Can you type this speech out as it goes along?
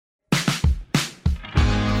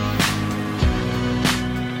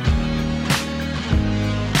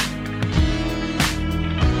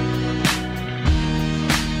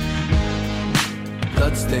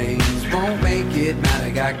won't make it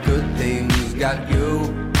matter. Got good things, got you.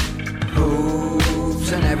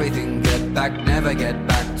 Hoops and everything. Get back, never get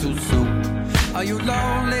back too soon. Are you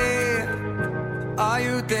lonely? Are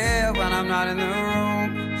you there when I'm not in the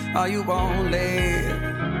room? Are you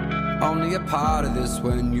only a part of this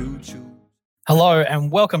when you choose? Hello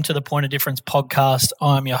and welcome to the Point of Difference podcast.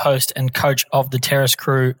 I'm your host and coach of the Terrace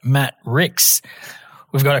crew, Matt Ricks.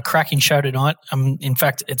 We've got a cracking show tonight. In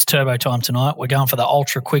fact, it's turbo time tonight. We're going for the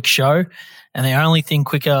ultra quick show, and the only thing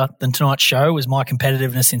quicker than tonight's show was my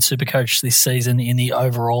competitiveness in Supercoach this season in the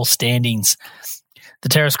overall standings. The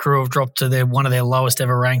Terrace crew have dropped to one of their lowest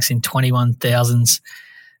ever ranks in 21,000s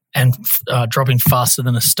and dropping faster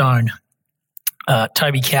than a stone.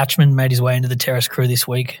 Toby Couchman made his way into the Terrace crew this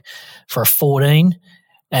week for a 14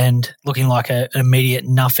 and looking like an immediate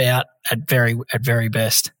nuff out at very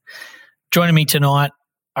best. Joining me tonight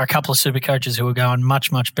are a couple of super coaches who are going much,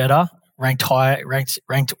 much better, ranked high.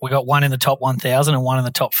 We got one in the top 1,000 and one in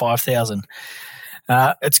the top 5,000.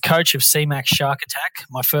 It's coach of C-Max Shark Attack,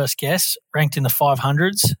 my first guest, ranked in the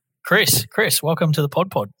 500s. Chris, welcome to the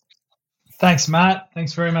Pod. Thanks, Matt.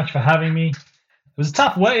 Thanks very much for having me. It was a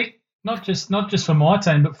tough week. Not just for my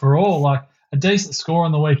team, but for all. Like a decent score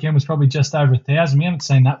on the weekend was probably just over 1,000. We haven't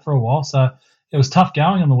seen that for a while, so it was tough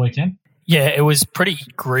going on the weekend. Yeah, it was pretty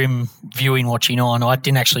grim watching on. I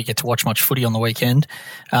didn't actually get to watch much footy on the weekend.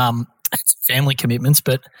 Family commitments,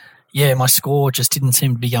 but yeah, my score just didn't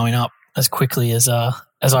seem to be going up as quickly as I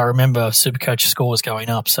remember Supercoach scores going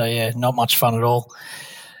up. So yeah, not much fun at all.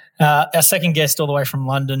 Our second guest all the way from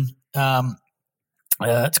London.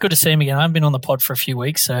 It's good to see him again. I haven't been on the pod for a few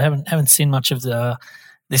weeks, so I haven't seen much of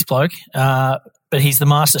this bloke. But he's the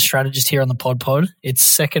master strategist here on the pod.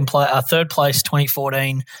 It's third place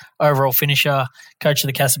 2014 overall finisher, coach of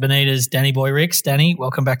the Casa Bonitas, Danny Boy Ricks. Danny,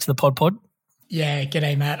 welcome back to the pod. Yeah,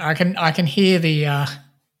 g'day, Matt. I can hear the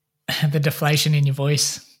deflation in your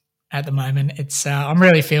voice at the moment. It's I'm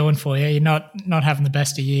really feeling for you. You're not having the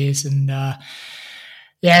best of years, and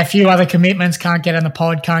yeah, a few other commitments. Can't get on the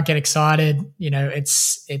pod. Can't get excited. You know,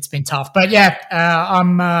 it's been tough. But yeah,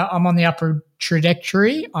 I'm on the upward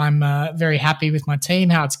trajectory. I'm very happy with my team,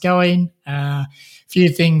 how it's going. A few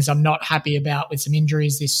things I'm not happy about with some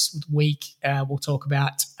injuries this week. We'll talk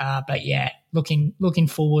about. But yeah, looking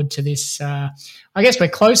forward to this. I guess we're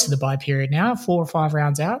close to the bye period now, 4 or 5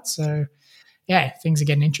 rounds out. So yeah, things are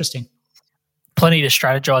getting interesting. Plenty to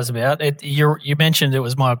strategize about. You mentioned it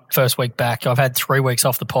was my first week back. I've had 3 weeks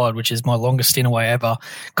off the pod, which is my longest stint away ever.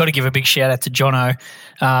 Got to give a big shout out to Jono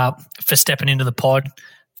for stepping into the pod.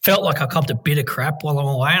 Felt like I copped a bit of crap while I'm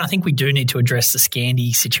away, and I think we do need to address the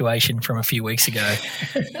Scandi situation from a few weeks ago.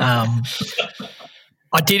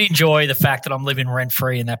 I did enjoy the fact that I'm living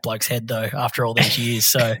rent-free in that bloke's head, though, after all these years.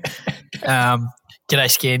 So g'day,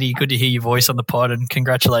 Scandi. Good to hear your voice on the pod, and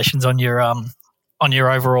congratulations on your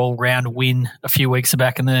overall round win a few weeks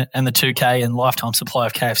back and the 2K and lifetime supply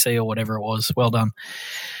of KFC or whatever it was. Well done.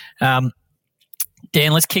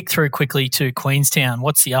 Dan, let's kick through quickly to Queenstown.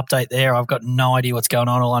 What's the update there? I've got no idea what's going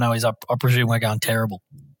on. All I know is I presume we're going terrible.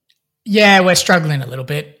 Yeah, we're struggling a little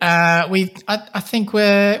bit. I think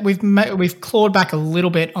we've clawed back a little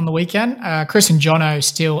bit on the weekend. Chris and Jono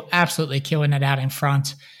still absolutely killing it out in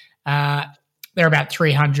front. They're about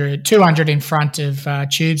 200 in front of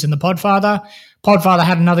Tubes and the Podfather. Podfather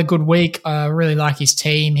had another good week. I really like his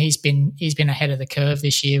team. He's been ahead of the curve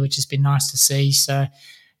this year, which has been nice to see. So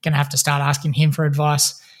going to have to start asking him for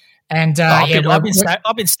advice. And I've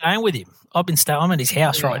been staying with him. I'm at his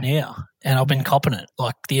house right now, and I've been copping it.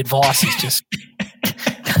 Like the advice is just.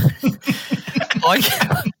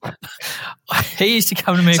 He used to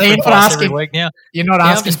come to me for advice every week. Now you're not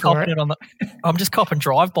asking for it. I'm just copping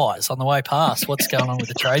drive-bys on the way past. What's going on with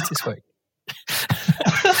the trades this week?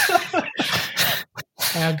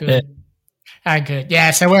 How good. Yeah. How good. Yeah,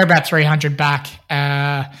 so we're about 300 back.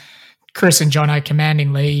 Chris and Jono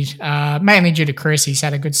commanding lead, mainly due to Chris. He's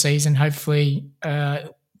had a good season. Hopefully a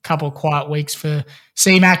couple of quiet weeks for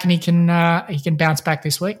C-Mac, and he can bounce back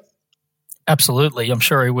this week. Absolutely. I'm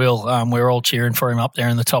sure he will. We're all cheering for him up there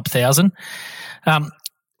in the top 1,000.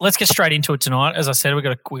 Let's get straight into it tonight. As I said, we've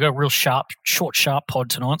got a real sharp pod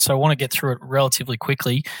tonight, so I want to get through it relatively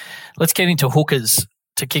quickly. Let's get into hookers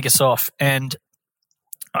to kick us off. And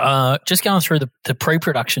just going through the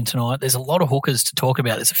pre-production tonight, there's a lot of hookers to talk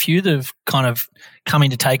about. There's a few that have kind of come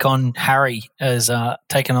in to take on Harry as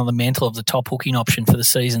taken on the mantle of the top hooking option for the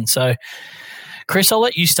season. So, Chris, I'll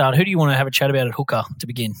let you start. Who do you want to have a chat about at hooker to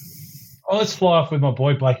begin? Oh, let's fly off with my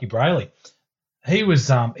boy Blakey Brayley. He was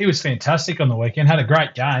fantastic on the weekend. Had a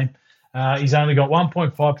great game. He's only got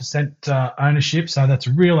 1.5% ownership, so that's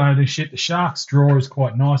real ownership. The Sharks' draw is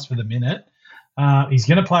quite nice for the minute. He's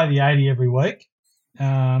going to play the 80 every week.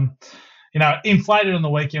 Inflated on the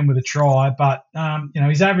weekend with a try, but,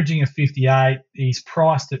 he's averaging a 58. He's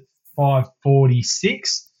priced at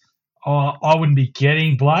 546. I wouldn't be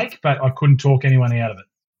getting Blake, but I couldn't talk anyone out of it.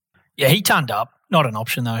 Yeah, he turned up. Not an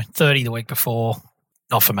option, though. 30 the week before.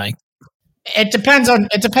 Not for me. It depends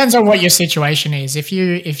on what your situation is. If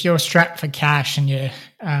you're strapped for cash and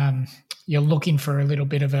you're looking for a little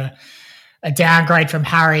bit of a downgrade from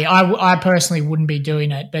Harry, I personally wouldn't be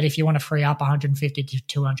doing it. But if you want to free up 150 to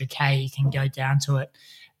 200K, you can go down to it.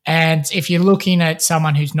 And if you're looking at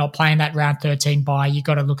someone who's not playing that round 13 bye, you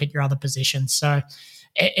got to look at your other positions. So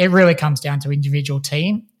it really comes down to individual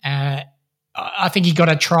team. I think he got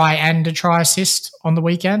a try and a try assist on the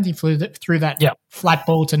weekend. He threw that flat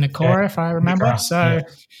ball to Nakora, if I remember. Nakora,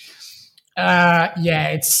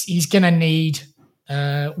 he's going to need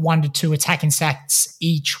 1 to 2 attacking sacks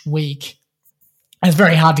each week. It's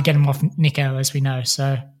very hard to get him off Nico, as we know.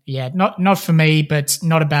 So, yeah, not for me, but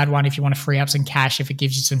not a bad one if you want to free up some cash if it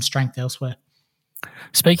gives you some strength elsewhere.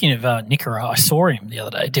 Speaking of Nicola, I saw him the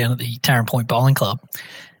other day down at the Tarrant Point Bowling Club,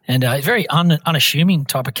 and a very unassuming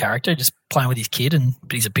type of character, just playing with his kid,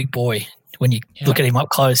 but he's a big boy when you look at him up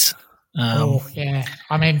close. I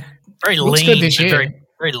mean, very lean,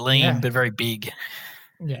 very lean, but very big.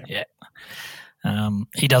 Yeah.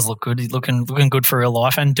 He does look good. He's looking good for real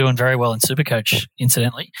life and doing very well in Supercoach,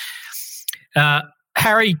 incidentally.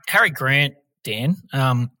 Harry Grant, Dan.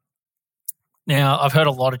 Now, I've heard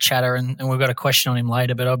a lot of chatter, and we've got a question on him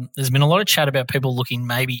later, but there's been a lot of chat about people looking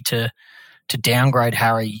maybe to downgrade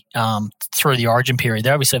Harry through the Origin period. They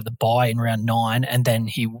obviously have the bye in round 9, and then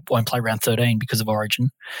he won't play round 13 because of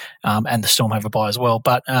Origin, and the Storm have a bye as well.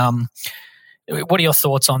 But what are your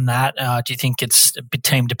thoughts on that? Do you think it's a bit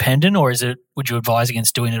team dependent, or would you advise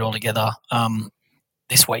against doing it all together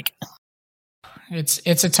this week?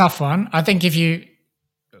 It's a tough one. I think if you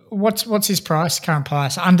what's his price? Current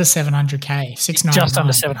price under 700K, 699. Just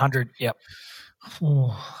under 700. Yep.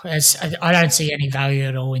 I don't see any value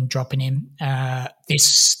at all in dropping him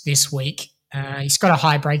this week. He's got a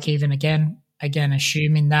high break even again,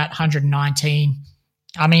 assuming that 119.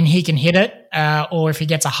 I mean, he can hit it, or if he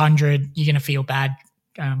gets 100, you're going to feel bad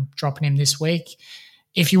dropping him this week.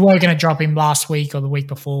 If you were going to drop him last week or the week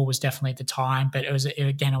before, was definitely the time, but it was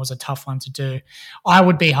a tough one to do. I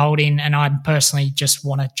would be holding, and I personally just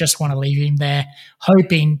want to leave him there,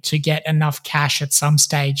 hoping to get enough cash at some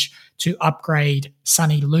stage to upgrade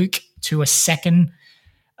Sonny Luke to a second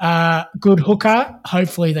good hooker,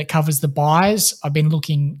 hopefully that covers the buys. I've been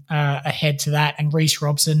looking ahead to that, and Reece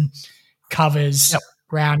Robson covers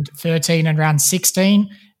round 13 and round 16.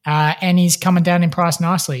 And he's coming down in price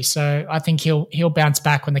nicely. So I think he'll bounce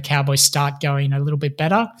back when the Cowboys start going a little bit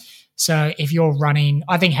better. So if you're running,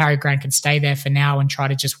 I think Harry Grant can stay there for now and try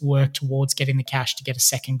to just work towards getting the cash to get a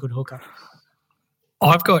second good hooker.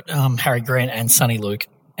 I've got Harry Grant and Sonny Luke,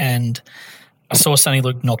 and I saw Sonny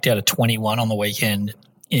Luke knocked out a 21 on the weekend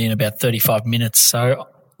in about 35 minutes. So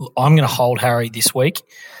I'm going to hold Harry this week,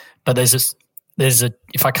 but there's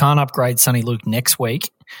if I can't upgrade Sonny Luke next week,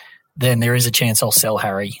 then there is a chance I'll sell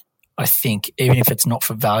Harry, I think, even if it's not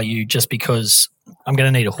for value, just because I'm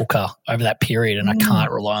going to need a hooker over that period and I can't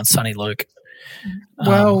rely on Sonny Luke.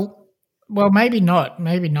 Well, maybe not.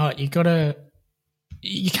 Maybe not. You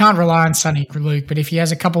can't rely on Sonny Luke, but if he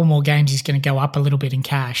has a couple more games, he's going to go up a little bit in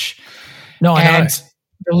cash. No, I know.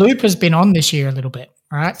 The loop has been on this year a little bit,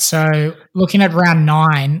 right? So looking at round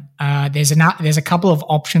 9, there's a couple of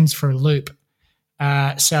options for a loop.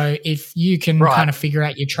 So if you can kind of figure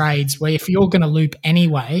out your trades, where if you're going to loop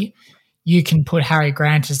anyway, you can put Harry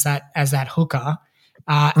Grant as that hooker,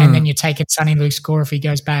 and then you're taking Sonny Luke's score if he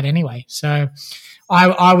goes bad anyway. So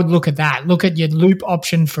I would look at that. Look at your loop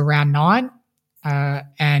option for round 9,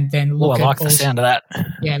 and then look at the sound of that.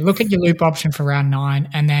 Yeah, look at your loop option for round 9,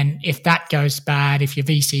 and then if that goes bad, if your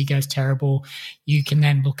VC goes terrible, you can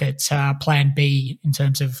then look at plan B in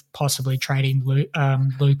terms of possibly trading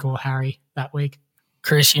Luke or Harry that week.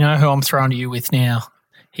 Chris, you know who I'm throwing to you with now?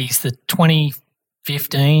 He's the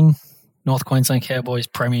 2015 North Queensland Cowboys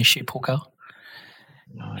premiership hooker.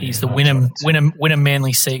 He's the Wynnum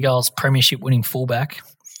Manly Seagulls premiership winning fullback.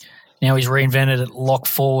 Now he's reinvented at lock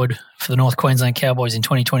forward for the North Queensland Cowboys in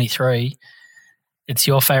 2023. It's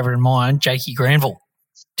your favourite and mine, Junky Granville,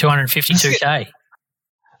 252K.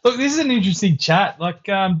 Look, this is an interesting chat. Like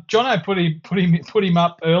Jono put him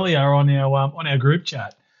up earlier on our group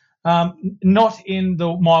chat. Not in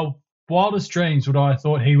my wildest dreams would I have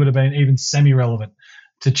thought he would have been even semi-relevant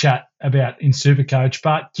to chat about in Supercoach.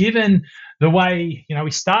 But given the way,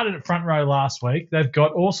 we started at front row last week, they've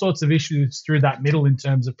got all sorts of issues through that middle in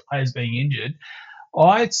terms of players being injured.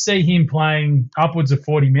 I'd see him playing upwards of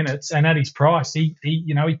 40 minutes, and at his price, he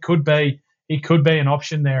could be an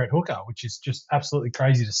option there at hooker, which is just absolutely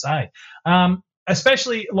crazy to say.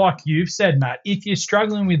 Especially like you've said, Matt, if you're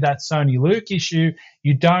struggling with that Sony Luke issue,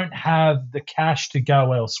 you don't have the cash to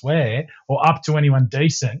go elsewhere or up to anyone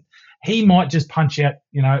decent. He might just punch out,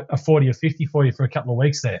 a 40 or 50 for you for a couple of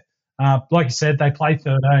weeks there. Like you said, they play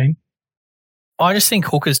 13. I just think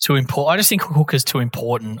hooker's too important.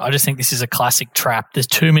 I just think this is a classic trap. There's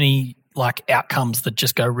too many outcomes that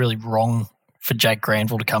just go really wrong for Jake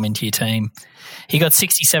Granville to come into your team. He got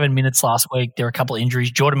 67 minutes last week. There are a couple of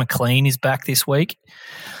injuries. Jordan McLean is back this week.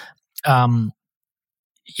 The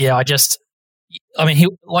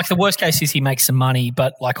worst case is he makes some money,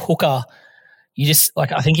 but hooker, you just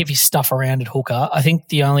I think if you stuff around at hooker, I think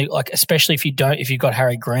the only especially if you've got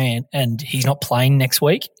Harry Grant and he's not playing next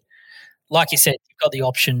week, like you said, you've got the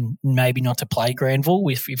option maybe not to play Granville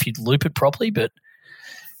if you loop it properly, but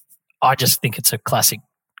I just think it's a classic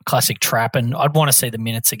trap, and I'd want to see the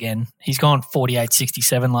minutes again. He's gone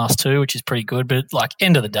 48-67 last two, which is pretty good, but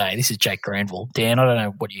end of the day, this is Jake Granville. Dan, I don't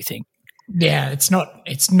know, what do you think? Yeah, it's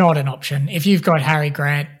not an option. If you've got Harry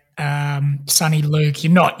Grant, Sonny Luke,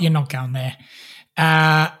 you're not going there.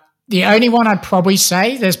 The only one I'd probably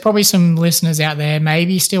say, there's probably some listeners out there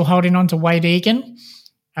maybe still holding on to Wade Egan.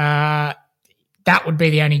 That would be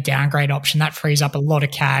the only downgrade option. That frees up a lot of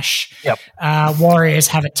cash. Yep. Warriors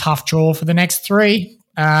have a tough draw for the next three.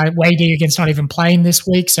 Wade Egan's not even playing this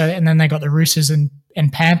week, and then they got the Roosters and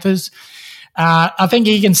Panthers. I think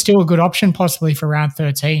Egan's still a good option, possibly for round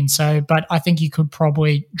 13. But I think you could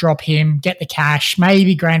probably drop him, get the cash.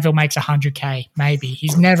 Maybe Granville makes 100K. Maybe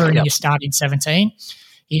he's never in your starting 17.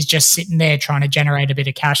 He's just sitting there trying to generate a bit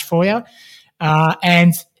of cash for you,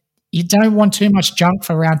 and you don't want too much junk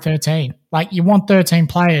for round 13. You want 13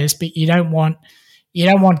 players, but you don't want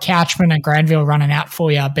Couchman and Granville running out for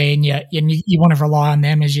you, being you want to rely on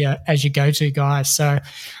them as your go-to guys. So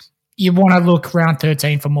you want to look round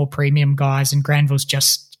 13 for more premium guys, and Granville's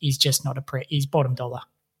he's just not he's bottom dollar.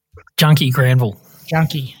 Junky Granville.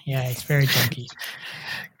 Junky, yeah, he's very junky.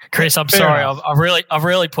 Chris, I'm sorry. I've really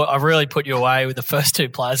put you away with the first two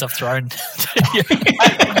players I've thrown.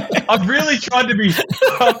 I've really tried to be.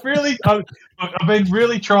 I've been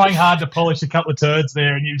really trying hard to polish a couple of turds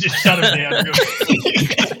there, and you've just shut it down.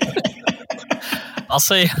 I'll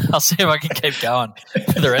see if I can keep going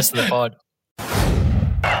for the rest of the pod.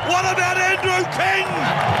 What about Andrew King?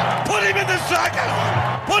 Put him in the circus.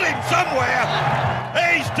 Put him somewhere.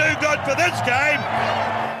 He's too good for this game.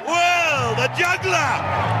 Well, the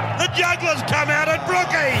juggler's come out at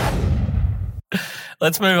Brookie.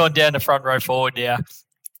 Let's move on down to front row forward now.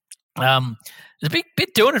 There's a big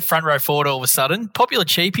bit doing at front row forward all of a sudden. Popular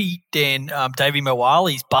cheapie, Dan, Davey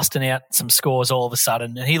Mawali's busting out some scores all of a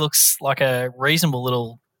sudden, and he looks like a reasonable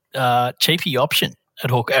little cheapie option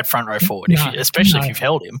at front row forward, especially if you've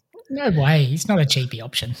held him. No way. He's not a cheapie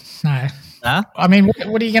option. No. Huh? I mean,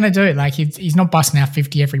 what are you going to do? He's not busting out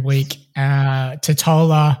 50 every week.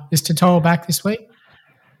 Totola, is Totola back this week?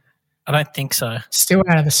 I don't think so. Still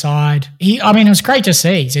out of the side. It was great to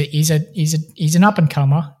see. He's an up and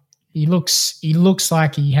comer. He looks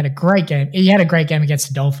like he had a great game. He had a great game against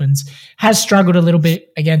the Dolphins. Has struggled a little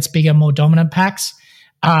bit against bigger, more dominant packs.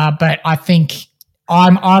 But I think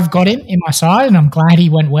I've got him in my side, and I'm glad he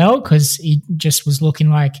went well, because he just was looking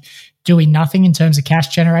like doing nothing in terms of cash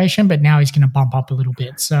generation. But now he's going to bump up a little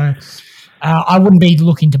bit. So I wouldn't be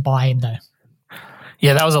looking to buy him though.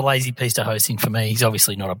 Yeah, that was a lazy piece of hosting for me. He's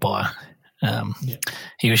obviously not a buyer.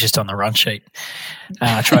 He was just on the run sheet.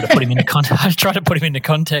 I tried to put him into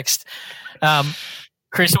context.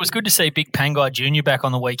 Chris, it was good to see Big Pangai Jr. back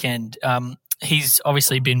on the weekend. He's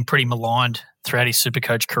obviously been pretty maligned throughout his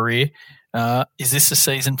Supercoach career. Is this the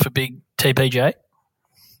season for Big TPJ?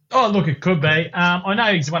 Oh, look, it could be. I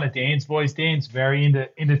know he's one of Dan's boys. Dan's very into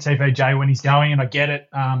TPJ when he's going, and I get it.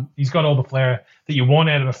 He's got all the flair that you want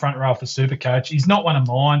out of a front row for Supercoach. He's not one of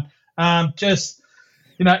mine.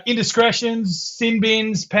 Indiscretions, sin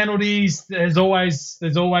bins, penalties. There's always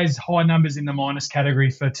high numbers in the minus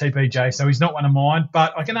category for TPJ, so he's not one of mine.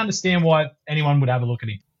 But I can understand why anyone would have a look at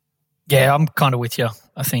him. Yeah, I'm kind of with you.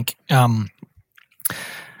 I think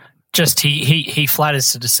he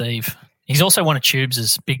flatters to deceive. He's also one of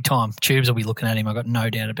Tubes' big time. Tubes will be looking at him. I've got no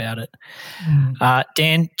doubt about it.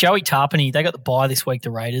 Dan, Joey Tarpany, they got the bye this week,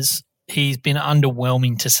 the Raiders. He's been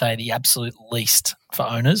underwhelming, to say the absolute least, for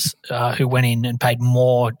owners who went in and paid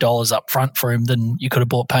more dollars up front for him than you could have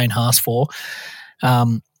bought Payne Haas for.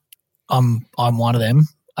 I'm one of them.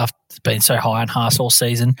 I've been so high on Haas all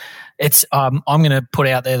season. I'm going to put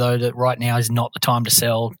out there, though, that right now is not the time to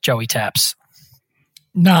sell Joey Taps.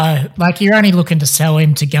 No, like you're only looking to sell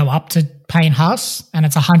him to go up to Payne Haas, and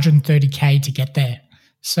it's 130K to get there.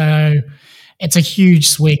 So it's a huge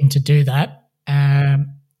swing to do that.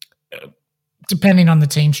 Depending on the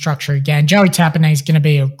team structure again, Joey Tapine is going to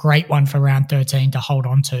be a great one for round 13 to hold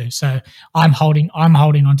on to. So I'm holding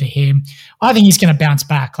on to him. I think he's going to bounce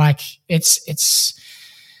back. Like it's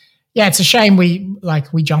a shame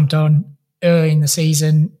we jumped on early in the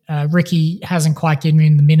season. Ricky hasn't quite given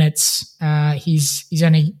him the minutes. He's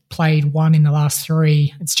only played one in the last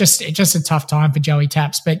 3. It's just a tough time for Joey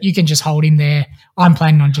Taps, but you can just hold him there. I'm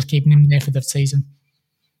planning on just keeping him there for the season.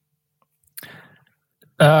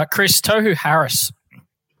 Chris, Tohu Harris,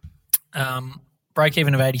 break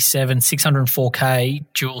even of 87, 604K,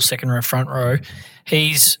 dual second row, front row.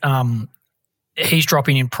 He's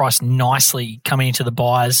dropping in price nicely coming into the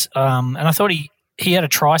buys. And I thought he had a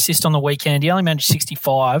try assist on the weekend. He only managed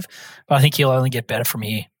 65, but I think he'll only get better from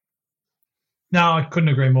here. No, I couldn't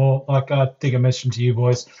agree more. Like I think I mentioned to you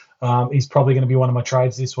boys, he's probably going to be one of my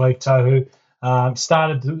trades this week, Tohu.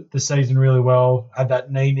 Started the season really well, had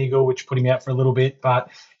that knee niggle, which put him out for a little bit. But,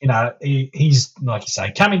 he's, like you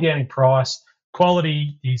say, coming down in price,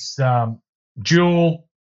 quality. He's dual,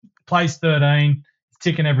 plays 13. He's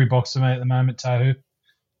ticking every box for me at the moment, Tohu.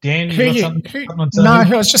 Dan, you got something on Tohu? No,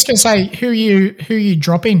 I was just going to say, who you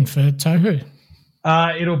dropping for Tohu?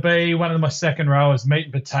 It'll be one of my second rowers, meat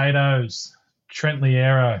and potatoes, Trent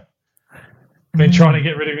Liero. Been trying to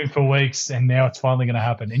get rid of him for weeks, and now it's finally going to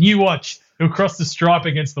happen. And you watch. He'll cross the stripe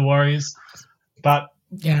against the Warriors, but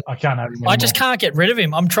I can't have him anymore. I just can't get rid of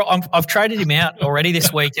him. I've traded him out already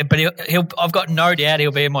this week, but I've got no doubt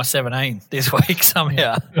he'll be in my 17 this week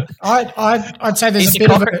somehow. I'd say there's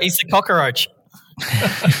he's the cockroach.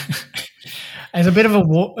 There's a bit of a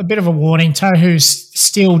warning. Tohu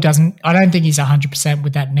still doesn't. I don't think he's 100%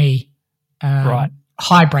 with that knee. Right.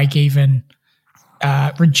 High break even.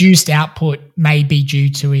 Reduced output may be due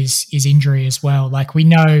to his injury as well. Like we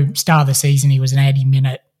know, start of the season he was an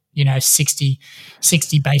 80-minute, 60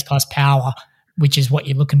 base plus power, which is what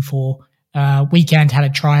you're looking for. Weekend had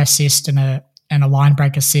a try assist and a line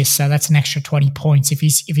break assist, so that's an extra 20 points. If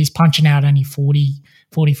he's punching out only 40,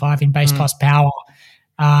 45 in base plus power,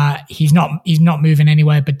 he's not moving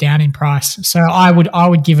anywhere but down in price. So I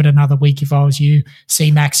would give it another week if I was you.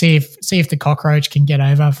 See if the cockroach can get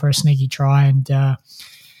over for a sneaky try, and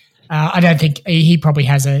I don't think he probably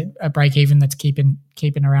has a break even that's keeping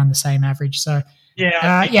around the same average. So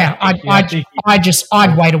I'd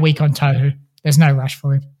wait a week on Tohu. There's no rush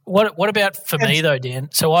for him. What about for me though, Dan?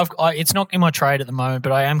 So it's not in my trade at the moment,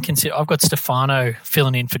 but I've got Stefano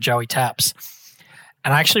filling in for Joey Taps.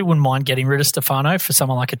 And I actually wouldn't mind getting rid of Stefano for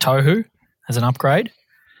someone like a Tohu as an upgrade.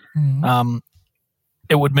 Mm-hmm.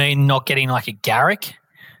 It would mean not getting like a Garrick.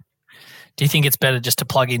 Do you think it's better just to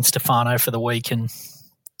plug in Stefano for the week and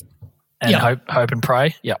hope and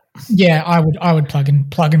pray? Yep. Yeah, I would plug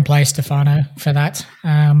and play Stefano for that.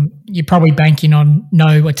 You're probably banking on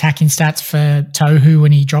no attacking stats for Tohu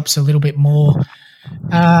when he drops a little bit more.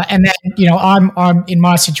 And then, I'm in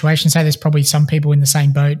my situation, say there's probably some people in the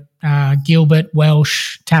same boat. Gilbert,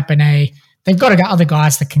 Welsh, Tapine, they've got other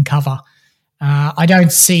guys that can cover. I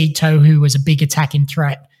don't see Tohu as a big attacking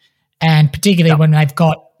threat. And particularly when they've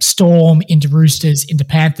got Storm into Roosters, into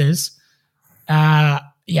Panthers,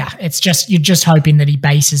 it's just, you're just hoping that he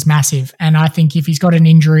base is massive. And I think if he's got an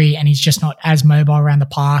injury and he's just not as mobile around the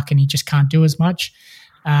park and he just can't do as much,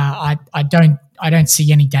 I don't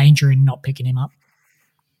see any danger in not picking him up.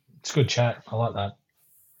 It's a good chat. I like that.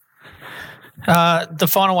 The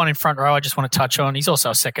final one in front row I just want to touch on, he's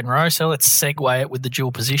also a second row, so let's segue it with the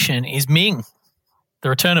dual position, is Ming. The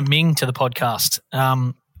return of Ming to the podcast.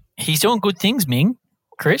 He's doing good things, Ming.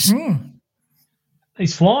 Chris?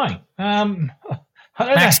 He's flying.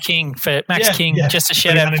 Max King, just a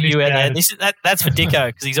shout out for you out there. That's for Dicko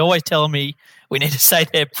because he's always telling me we need to say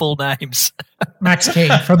their full names. Max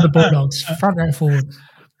King from the Bulldogs, front row forward.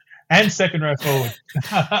 And second row forward.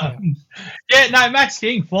 Max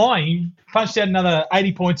King flying. He punched out another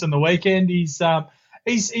 80 points on the weekend. He's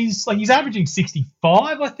averaging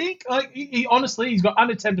 65, I think. He's got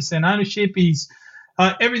under 10% ownership. He's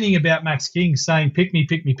everything about Max King saying pick me.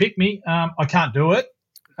 I can't do it.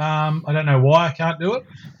 I don't know why I can't do it.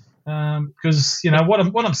 Because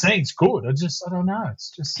what I'm saying is good. I don't know.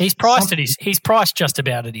 It's just he's priced just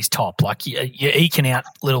about at his top. Like you're eking out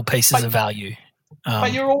little pieces of value.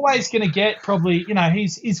 But you're always going to get probably,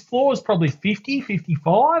 his floor is probably 50,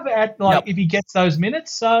 55 if he gets those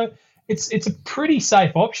minutes. So it's a pretty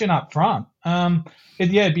safe option up front.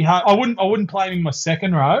 It'd be hard. I wouldn't play him in my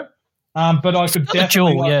second row, but I could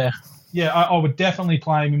definitely. I would definitely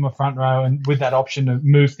play him in my front row, and with that option to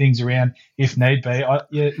move things around if need be.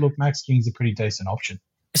 Look, Max King's a pretty decent option.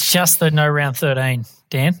 It's just the no round 13,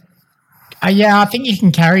 Dan. I think you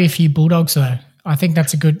can carry a few Bulldogs though. I think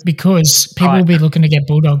that's a good, because people will be looking to get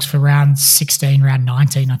Bulldogs for round 16, round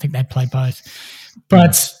 19. I think they'd play both.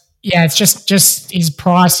 But it's just his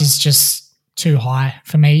price is just too high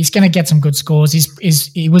for me. He's going to get some good scores.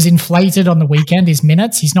 He was inflated on the weekend, his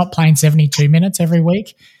minutes. He's not playing 72 minutes every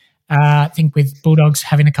week. I think with Bulldogs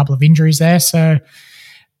having a couple of injuries there. So,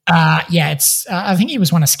 it's. I think he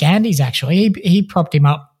was one of Scandy's actually. He propped him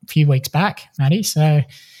up a few weeks back, Matty. So,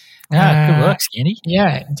 good work, Scandy.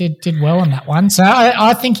 Yeah, did well on that one. So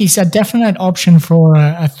I think he's a definite option for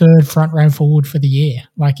a third front row forward for the year.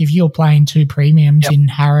 Like if you're playing two premiums in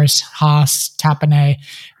Harris, Haas, Tapane,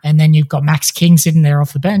 and then you've got Max King sitting there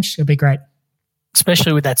off the bench, it'll be great.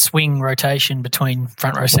 Especially with that swing rotation between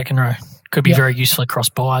front row, second row. Could be very useful across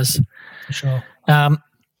buys. For sure.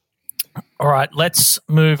 All right, let's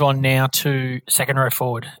move on now to second row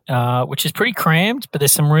forward, which is pretty crammed, but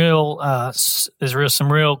there's some real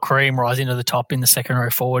cream rising to the top in the second row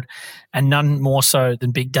forward, and none more so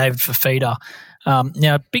than Big David Fafita.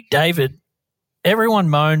 Now, Big David, everyone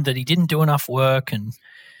moaned that he didn't do enough work and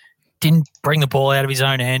didn't bring the ball out of his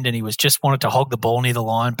own end, and he was just wanted to hog the ball near the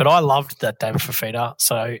line. But I loved that David Fafita.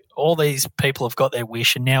 So all these people have got their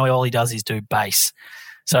wish, and now all he does is do base.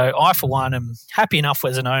 So I, for one, am happy enough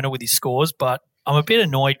as an owner with his scores, but I'm a bit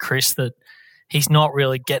annoyed, Chris, that he's not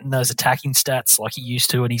really getting those attacking stats like he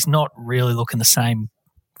used to, and he's not really looking the same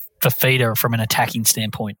for Feeder from an attacking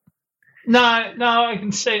standpoint. No, I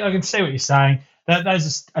can see what you're saying.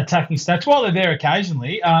 Those attacking stats, while they're there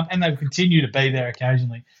occasionally, and they continue to be there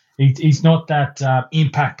occasionally, he's not that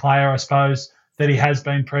impact player, I suppose, that he has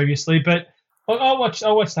been previously. But I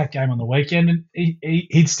watched that game on the weekend, and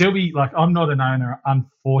he'd still be like, I'm not an owner,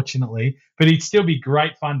 unfortunately, but he'd still be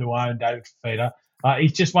great fun to own, David Fafita.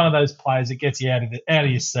 He's just one of those players that gets you out of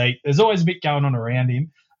your seat. There's always a bit going on around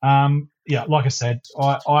him. Like I said,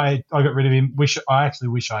 I got rid of him. I actually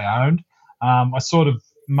wish I owned. I sort of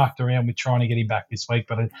mucked around with trying to get him back this week,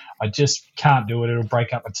 but I just can't do it. It'll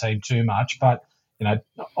break up a team too much. But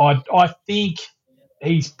I think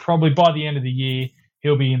he's probably by the end of the year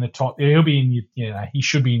he'll be in the top. He'll be in your. He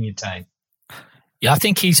should be in your team. Yeah, I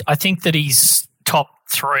think that he's top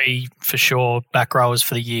 3 for sure back rowers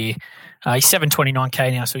for the year. He's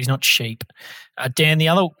 $729K now, so he's not cheap. Dan, the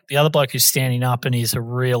other bloke who's standing up and is a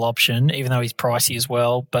real option, even though he's pricey as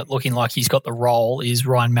well, but looking like he's got the role, is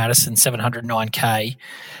Ryan Madison, $709K.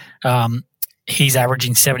 He's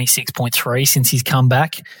averaging 76.3 since he's come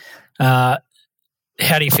back.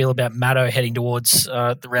 How do you feel about Maddo heading towards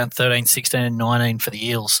the round 13, 16 and 19 for the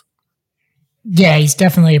Eels? Yeah, he's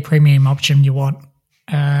definitely a premium option you want.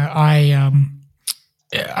 I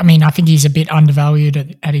think he's a bit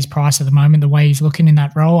undervalued at his price at the moment, the way he's looking in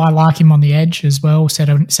that role. I like him on the edge as well,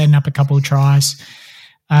 setting up a couple of tries.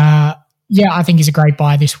 I think he's a great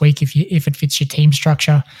buy this week if it fits your team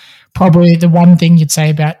structure. Probably the one thing you'd say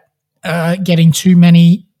about getting too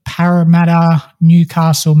many Parramatta,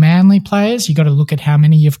 Newcastle, Manly players, you got to look at how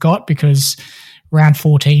many you've got, because round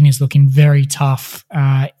 14 is looking very tough.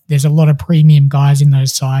 There's a lot of premium guys in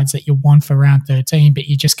those sides that you want for round 13, but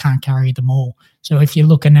you just can't carry them all. So if you're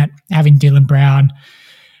looking at having Dylan Brown,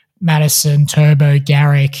 Madison, Turbo,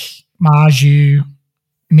 Garrick, Marju,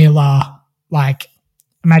 Miller,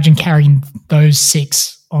 imagine carrying those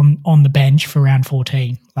 6 on the bench for round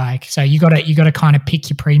 14. So you got to kind of pick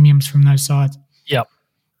your premiums from those sides.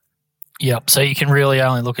 Yep. So you can really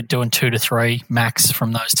only look at doing 2 to 3 max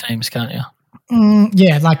from those teams, can't you?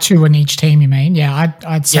 2 in each team, you mean? Yeah,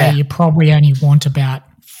 I'd say you probably only want about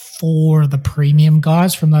 4 of the premium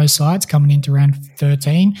guys from those sides coming into round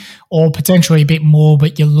 13, or potentially a bit more,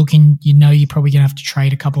 but you're looking, you're probably going to have to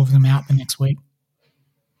trade a couple of them out the next week.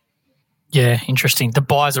 Yeah, interesting. The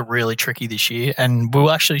buys are really tricky this year, and we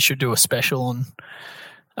actually should do a special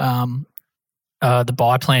on the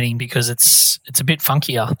buy planning, because it's a bit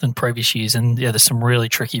funkier than previous years, and there's some really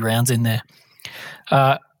tricky rounds in there.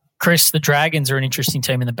 Chris, the Dragons are an interesting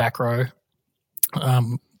team in the back row.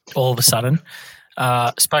 All of a sudden,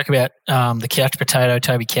 spoke about the couch potato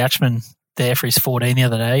Toby Couchman there for his 14 the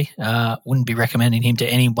other day. Wouldn't be recommending him to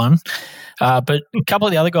anyone, but a couple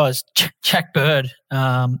of the other guys, Jack Bird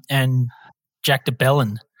and Jack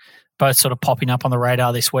DeBellin, both sort of popping up on the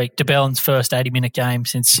radar this week. DeBellin's first 80-minute game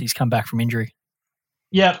since he's come back from injury.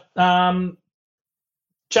 Yeah,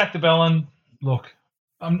 Jack DeBellin. Look,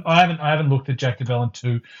 I haven't looked at Jack DeBellin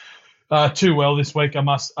too too well this week. I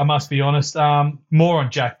must be honest. More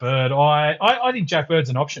on Jack Bird. I think Jack Bird's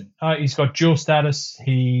an option. He's got dual status.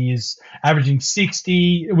 He's averaging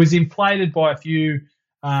 60. It was inflated by a few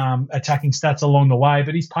attacking stats along the way,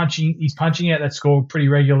 but he's punching out that score pretty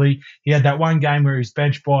regularly. He had that one game where he was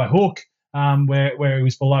benched by Hook, where he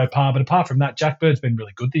was below par. But apart from that, Jack Bird's been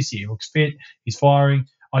really good this year. He looks fit. He's firing.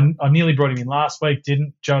 I nearly brought him in last week,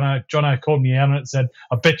 didn't. Jono called me out on it and said,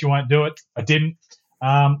 I bet you won't do it. I didn't.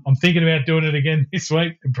 I'm thinking about doing it again this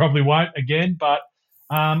week. I probably won't again, but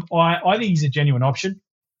I think he's a genuine option.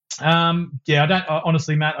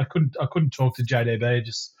 Honestly, Matt, I couldn't talk to JDB. I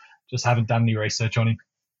just haven't done any research on him.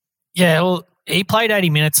 Yeah, well, he played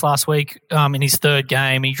 80 minutes last week in his third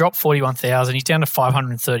game. He dropped 41,000. He's down to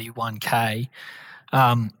 531K.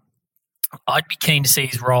 I'd be keen to see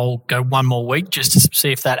his role go one more week just to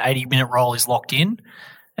see if that 80-minute role is locked in.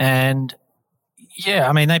 And, yeah,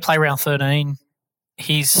 I mean, they play round 13.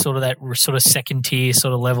 He's sort of that sort of second tier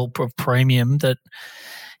sort of level of premium that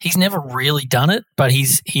he's never really done it, but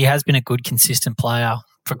he has been a good consistent player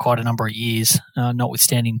for quite a number of years,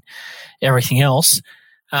 notwithstanding everything else.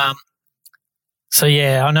 So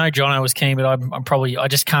yeah, I know Jono was keen, but I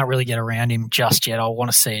just can't really get around him just yet. I want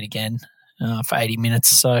to see it again for 80 minutes.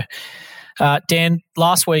 So Dan,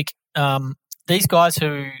 last week, these guys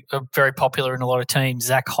who are very popular in a lot of teams,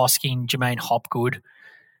 Zach Hosking, Jermaine Hopgood,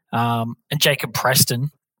 and Jacob Preston.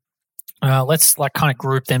 Let's kind of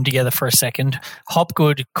group them together for a second.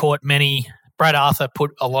 Hopgood caught many. Brad Arthur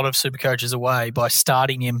put a lot of super coaches away by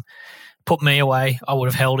starting him. Put me away. I would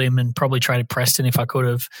have held him and probably traded Preston if I could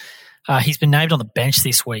have. He's been named on the bench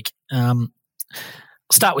this week. I'll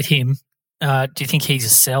start with him. Do you think he's a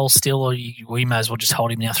sell still, or we may as well just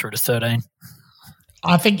hold him now through to 13?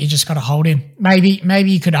 I think you just got to hold him. Maybe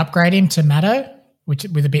you could upgrade him to Maddo,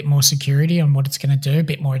 with a bit more security on what it's going to do, a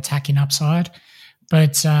bit more attacking upside.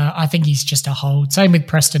 But I think he's just a hold. Same with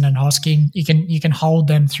Preston and Hosking. You can hold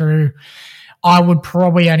them through. I would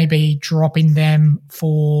probably only be dropping them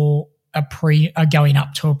for going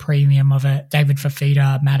up to a premium of a David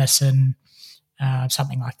Fafita, Madison,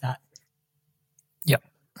 something like that.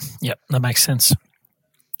 Yep, that makes sense.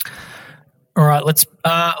 All right, let's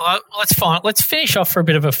finish off for a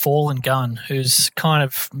bit of a fallen gun who's kind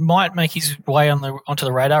of might make his way onto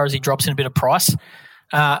the radar as he drops in a bit of price.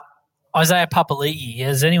 Isaiah Papali'i,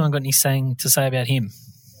 has anyone got anything to say about him?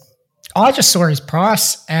 I just saw his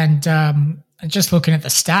price and just looking at the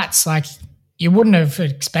stats, like you wouldn't have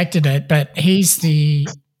expected it, but he's the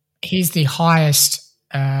highest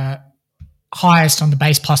on the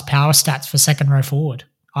base plus power stats for second row forward,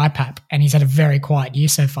 IPAP, and he's had a very quiet year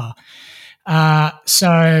so far.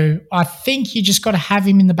 So I think you just got to have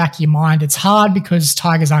him in the back of your mind. It's hard because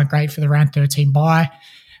Tigers aren't great for the round 13 bye.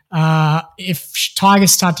 If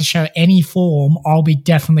Tigers start to show any form, I'll be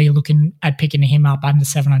definitely looking at picking him up under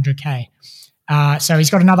 700K. So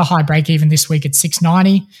he's got another high break even this week at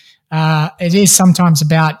 690. It is sometimes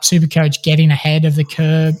about Supercoach getting ahead of the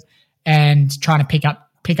curve and trying to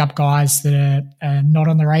pick up guys that are not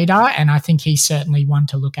on the radar, and I think he's certainly one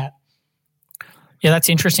to look at. Yeah, that's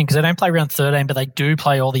interesting because they don't play round 13, but they do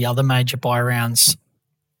play all the other major bye rounds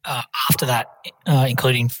after that,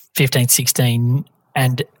 including 15, 16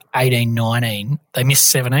 and 18, 19. They missed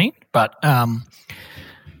 17, but that'll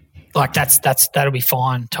be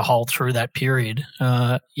fine to hold through that period.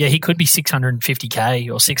 He could be 650K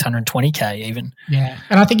or 620K even. Yeah,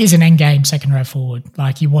 and I think he's an end game second row forward.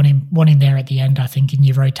 Like you want him there at the end, I think, in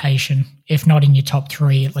your rotation, if not in your top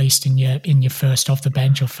three, at least in your first off the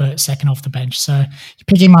bench or second off the bench. So you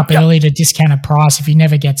pick him up early at a discounted price. If he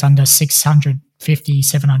never gets under 650,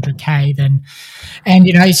 700K, then, and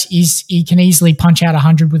he can easily punch out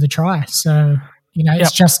 100 with a try. So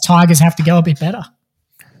it's just Tigers have to go a bit better.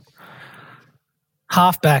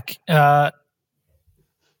 Halfback,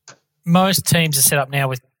 most teams are set up now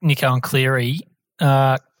with Nico and Cleary.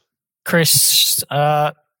 Chris,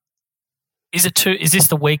 is this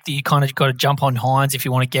the week that you kind of got to jump on Hines if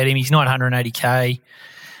you want to get him? He's not 180K.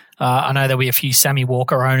 I know there'll be a few Sammy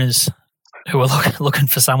Walker owners who are looking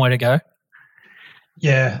for somewhere to go.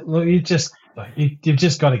 Yeah, look, you've just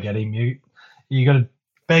got to get him. You got to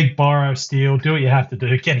beg, borrow, steal, do what you have to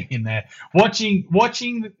do, get him in there.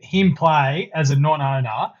 Watching him play as a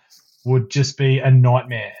non-owner would just be a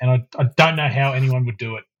nightmare, and I don't know how anyone would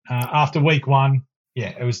do it. After week one,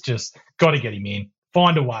 it was just got to get him in.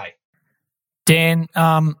 Find a way. Dan,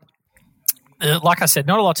 like I said,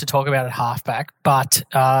 not a lot to talk about at halfback, but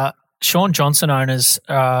Sean Johnson owners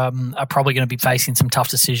are probably going to be facing some tough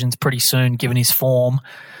decisions pretty soon given his form,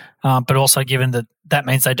 but also given that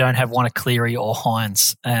means they don't have one of Cleary or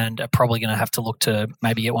Hines and are probably going to have to look to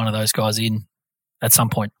maybe get one of those guys in at some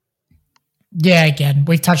point. Yeah, again,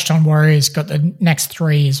 we've touched on Warriors. Got the next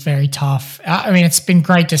 3 is very tough. I mean, it's been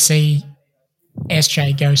great to see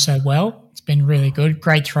SJ go so well. It's been really good.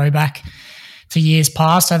 Great throwback to years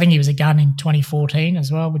past. I think he was a gun in 2014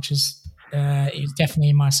 as well, which is he was definitely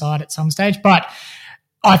in my side at some stage. But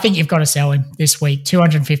I think you've got to sell him this week.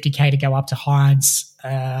 $250K to go up to Hines.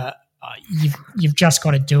 You've just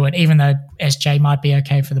got to do it, even though SJ might be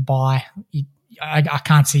okay for the buy. I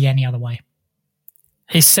can't see any other way.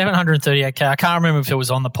 He's $738K. I can't remember if it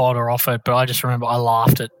was on the pod or off it, but I just remember I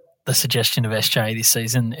laughed at the suggestion of SJ this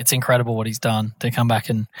season. It's incredible what he's done to come back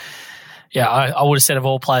and, I would have said of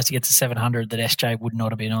all players to get to 700 that SJ would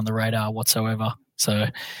not have been on the radar whatsoever. So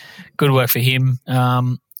good work for him.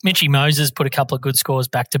 Mitchy Moses put a couple of good scores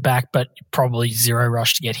back to back, but probably zero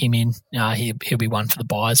rush to get him in. He'll be one for the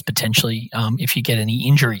buyers potentially if you get any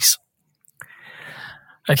injuries.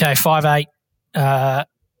 Okay, 5'8".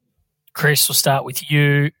 Chris, we'll start with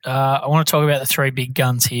you. I want to talk about the 3 big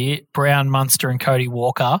guns here, Brown, Munster and Cody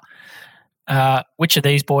Walker. Which of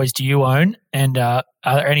these boys do you own, and are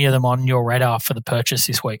there any of them on your radar for the purchase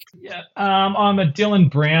this week? Yeah, I'm a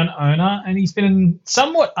Dylan Brown owner, and he's been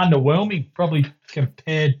somewhat underwhelming, probably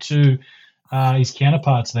compared to his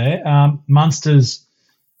counterparts there. Munster was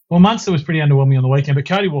pretty underwhelming on the weekend, but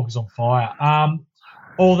Cody Walker's on fire.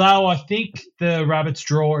 Although I think the Rabbits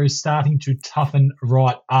draw is starting to toughen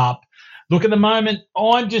right up. Look, at the moment,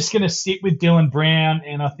 I'm just going to sit with Dylan Brown,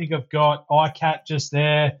 and I think I've got ICAT just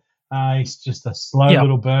there. He's just a slow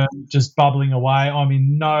little burn, just bubbling away. I'm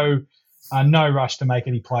in no rush to make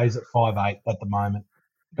any plays at 5'8" at the moment.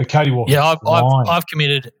 But Cody Walker, I've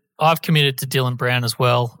committed to Dylan Brown as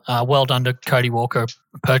well. Well done to Cody Walker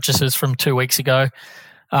purchases from 2 weeks ago,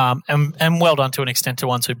 and well done to an extent to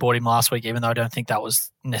ones who bought him last week. Even though I don't think that was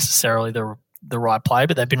necessarily the right play,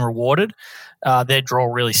 but they've been rewarded. Their draw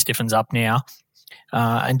really stiffens up now.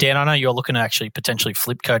 And Dan, I know you're looking to actually potentially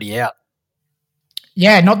flip Cody out.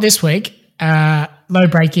 Yeah, not this week. Low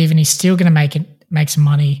break even. He's still going to make some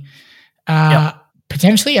money.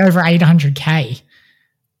 Potentially over 800K.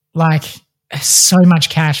 Like, so much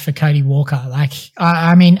cash for Cody Walker. Like,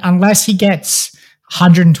 I mean, unless he gets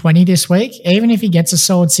 120 this week, even if he gets a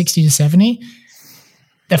solid 60 to 70,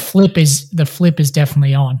 the flip is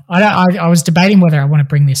definitely on. I was debating whether I want to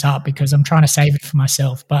bring this up because I'm trying to save it for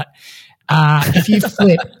myself. But if you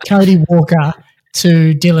flip Cody Walker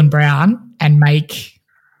to Dylan Brown and make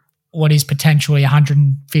what is potentially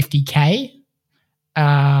 150K,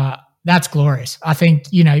 that's glorious. I think,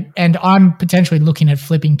 and I'm potentially looking at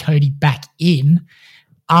flipping Cody back in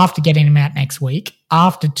after getting him out next week,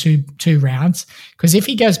 after two rounds. Because if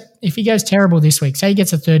he goes terrible this week, say he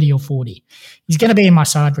gets a 30 or 40, he's going to be in my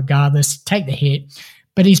side regardless, take the hit,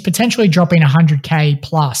 but he's potentially dropping 100K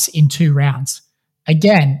plus in 2 rounds.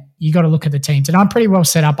 Again, you got to look at the teams. And I'm pretty well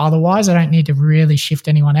set up otherwise. I don't need to really shift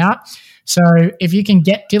anyone out. So if you can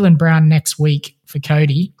get Dylan Brown next week for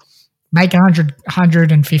Cody, make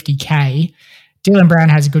 150K. Dylan Brown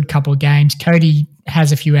has a good couple of games. Cody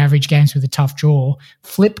has a few average games with a tough draw.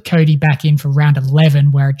 Flip Cody back in for round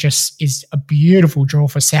 11 where it just is a beautiful draw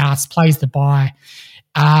for Souths, plays the bye.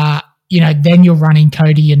 Then you're running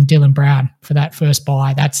Cody and Dylan Brown for that first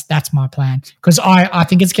bye. That's my plan. Because I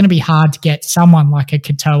think it's going to be hard to get someone like a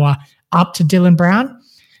Katoa up to Dylan Brown.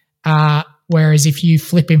 Whereas if you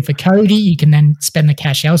flip him for Cody, you can then spend the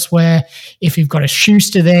cash elsewhere. If you've got a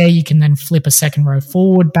Schuster there, you can then flip a second row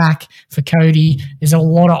forward back for Cody. There's a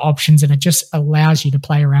lot of options, and it just allows you to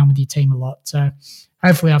play around with your team a lot. So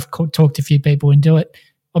hopefully I've talked to a few people and do it.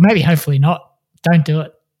 Or maybe hopefully not. Don't do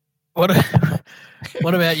it. What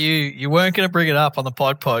about you? You weren't going to bring it up on the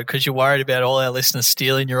pod because you're worried about all our listeners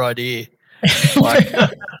stealing your idea.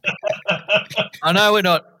 I know we're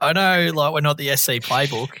not the SC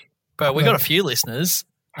playbook, but we got a few listeners.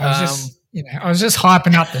 I was just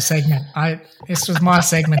hyping up the segment. This was my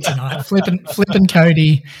segment tonight. Flipping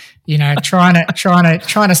Cody, trying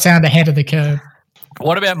to sound ahead of the curve.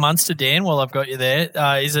 What about Munster, Dan? While I've got you there,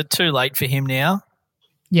 is it too late for him now?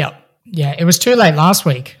 Yeah. It was too late last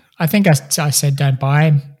week. I think I said don't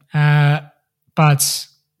buy him, but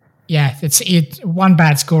yeah, it's one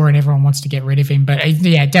bad score and everyone wants to get rid of him. But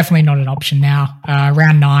yeah, definitely not an option now.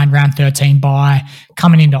 Round 9, round 13 buy,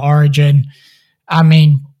 coming into Origin. I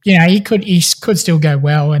mean, he could still go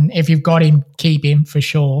well, and if you've got him, keep him for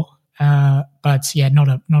sure. But yeah, not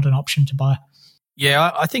an option to buy.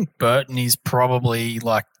 Yeah, I think Burton is probably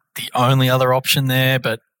like the only other option there,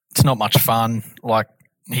 but it's not much fun. Like,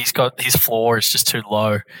 he's got his floor is just too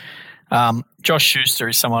low. Josh Schuster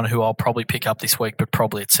is someone who I'll probably pick up this week, but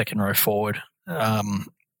probably at second row forward.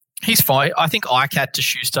 He's fine. I think ICAT to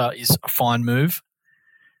Schuster is a fine move.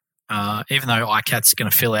 Even though ICAT's going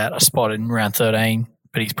to fill out a spot in round 13,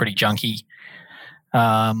 but he's pretty junky.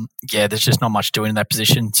 There's just not much doing in that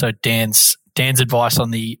position. So Dan's advice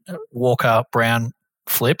on the Walker-Brown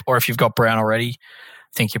flip, or if you've got Brown already,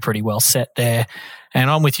 I think you're pretty well set there. And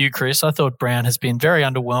I'm with you, Chris. I thought Brown has been very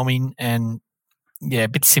underwhelming and, a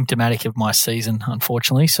bit symptomatic of my season,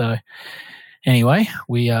 unfortunately. So anyway,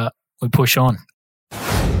 we push on.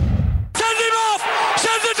 Send him off!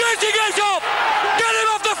 Send the dressing gate off! Get him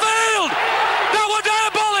off the field! That was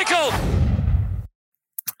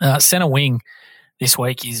diabolical! Centre wing this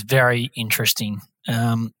week is very interesting.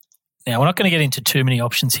 Now, we're not going to get into too many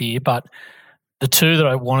options here, but the two that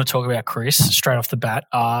I want to talk about, Chris, straight off the bat,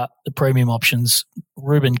 are the premium options.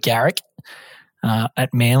 Ruben Garrick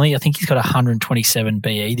at Manly. I think he's got 127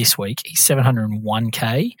 BE this week. He's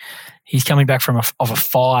 701K. He's coming back from a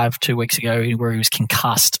 5 2 weeks ago where he was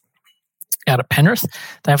concussed out at Penrith.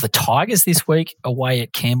 They have the Tigers this week away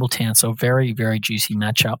at Campbelltown, so a very, very juicy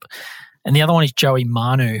matchup. And the other one is Joey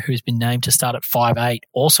Manu, who's been named to start at 5'8",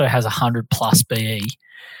 also has 100-plus BE.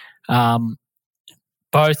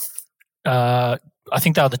 Both, I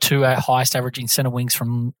think they were the two highest averaging centre wings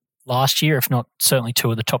from last year, if not certainly two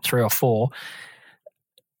of the top 3 or 4.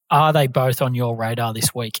 Are they both on your radar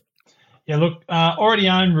this week? Yeah, look, already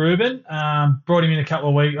owned Ruben. Brought him in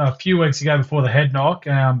a few weeks ago before the head knock.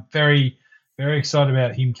 Very, very excited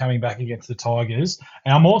about him coming back against the Tigers.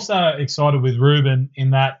 And I'm also excited with Ruben in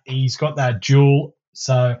that he's got that dual.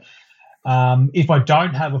 So if I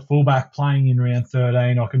don't have a fullback playing in round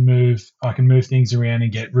 13, I can move things around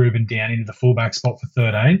and get Ruben down into the fullback spot for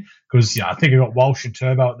 13 because I think I've got Walsh and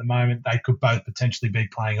Turbo at the moment. They could both potentially be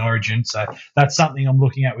playing Origin. So that's something I'm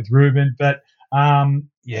looking at with Ruben. But, Manu,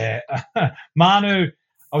 I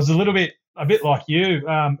was a bit like you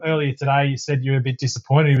earlier today. You said you were a bit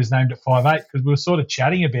disappointed he was named at 5'8" because we were sort of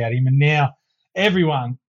chatting about him, and now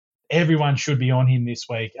everyone should be on him this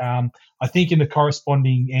week. I think in the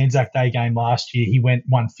corresponding Anzac Day game last year, he went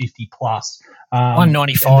 150 plus.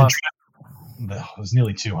 195. It was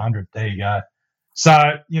nearly 200. There you go.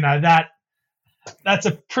 So, that's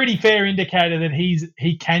a pretty fair indicator that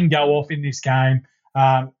he can go off in this game.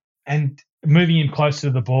 And moving him closer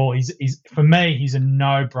to the ball, for me, he's a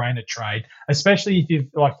no-brainer trade, especially if you've,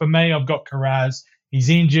 like for me, I've got Carraz. He's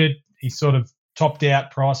injured. He's sort of topped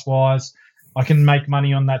out price-wise. I can make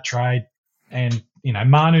money on that trade. And,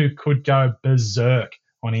 Manu could go berserk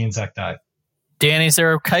on Anzac Day. Dan, is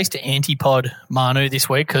there a case to antipod Manu this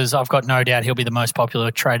week? Because I've got no doubt he'll be the most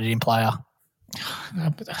popular traded-in player.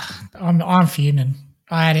 I'm fuming.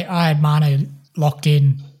 I had Manu locked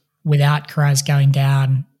in without Carraz going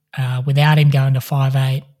down, without him going to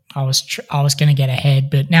 5'8". I was going to get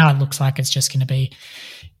ahead, but now it looks like it's just going to be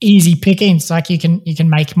easy pickings. Like you can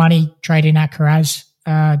make money trading at Carraz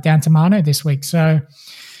down to Manu this week. So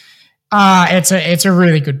it's a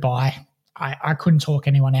really good buy. I couldn't talk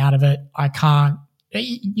anyone out of it. I can't.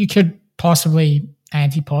 You could possibly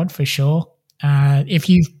antipod for sure.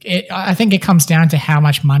 I think it comes down to how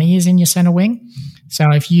much money is in your center wing.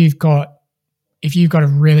 So if you've got a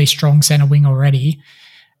really strong center wing already,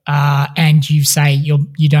 and you say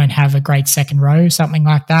you don't have a great second row, something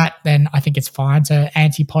like that, then I think it's fine to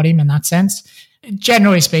antipod him in that sense.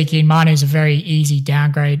 Generally speaking, Manu is a very easy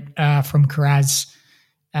downgrade from Carraz.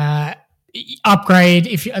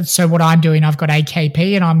 Upgrade. So what I'm doing, I've got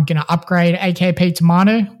AKP and I'm going to upgrade AKP to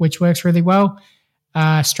Manu, which works really well.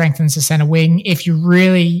 Strengthens the center wing. If you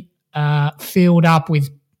really filled up with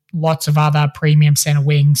lots of other premium center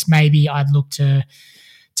wings, maybe I'd look to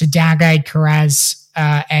downgrade Carraz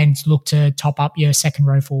and look to top up your second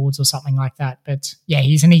row forwards or something like that. But yeah,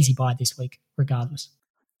 he's an easy buy this week, regardless.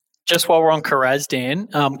 Just while we're on Carraz, Dan,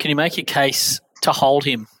 can you make a case to hold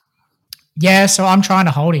him? Yeah, so I'm trying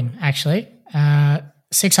to hold him, actually.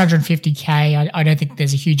 650K, I don't think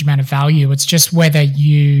there's a huge amount of value. It's just whether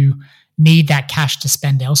you need that cash to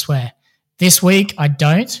spend elsewhere. This week, I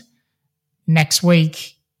don't. Next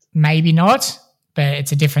week, maybe not, but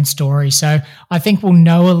it's a different story. So I think we'll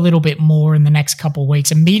know a little bit more in the next couple of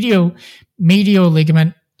weeks. A medial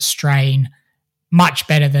ligament strain, much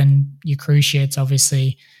better than your cruciates,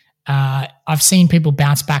 obviously. I've seen people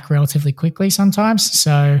bounce back relatively quickly sometimes,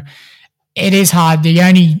 so it is hard. The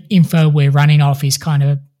only info we're running off is kind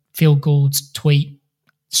of Phil Gould's tweet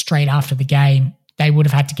straight after the game. They would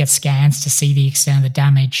have had to get scans to see the extent of the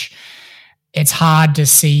damage. It's hard to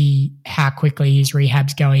see how quickly his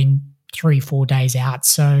rehab's going 3-4 days out.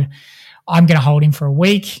 So I'm going to hold him for a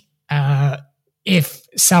week. If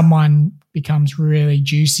someone becomes really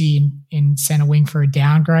juicy in center wing for a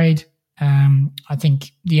downgrade, I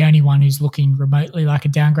think the only one who's looking remotely like a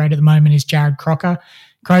downgrade at the moment is Jared Croker,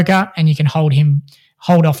 and you can hold him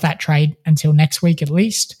hold off that trade until next week at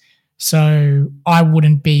least. So I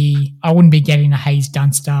wouldn't be getting a Hayes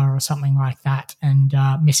Dunster or something like that and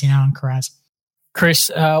missing out on Carraz. Chris,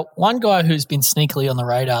 one guy who's been sneakily on the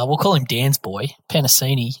radar, we'll call him Dan's boy,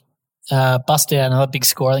 Penasini, bust out another big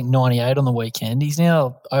score, I think 98 on the weekend. He's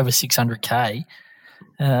now over 600K.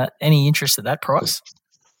 Any interest at that price?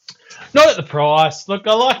 Not at the price. Look,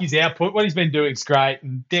 I like his output. What he's been doing is great,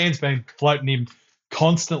 and Dan's been floating him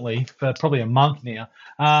constantly for probably a month now.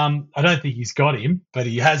 I don't think he's got him, but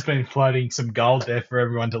he has been floating some gold there for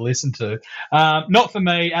everyone to listen to. Not for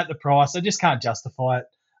me at the price. I just can't justify it.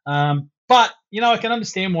 But, I can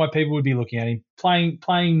understand why people would be looking at him.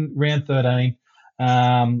 Playing round 13,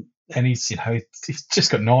 and he's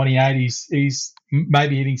just got 98. He's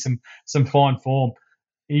maybe hitting some fine form.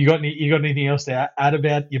 You got anything else to add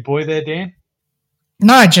about your boy there, Dan?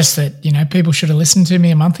 No, just that, people should have listened to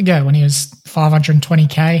me a month ago when he was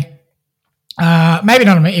 520K. Maybe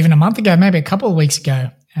not even a month ago, maybe a couple of weeks ago.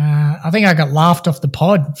 I think I got laughed off the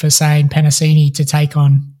pod for saying Penasini to take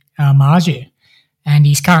on Marju, and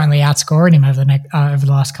he's currently outscoring him over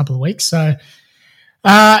the last couple of weeks. So,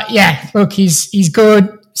 look, he's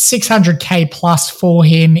good. 600K plus for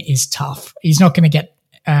him is tough. He's not going to get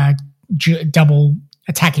double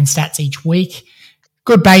attacking stats each week.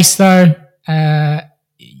 Good base though.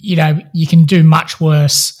 You can do much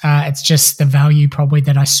worse. It's just the value probably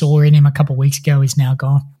that I saw in him a couple of weeks ago is now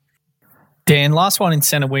gone. Dan, last one in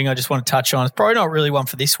centre wing I just want to touch on. It's probably not really one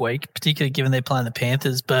for this week, particularly given they're playing the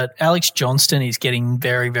Panthers, but Alex Johnston is getting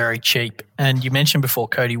very, very cheap. And you mentioned before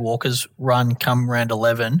Cody Walker's run come round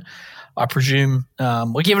 11. I presume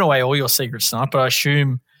we're giving away all your secrets tonight, but I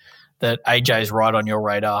assume that AJ's right on your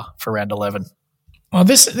radar for round 11. Well,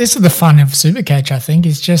 this is the fun of Supercoach, I think,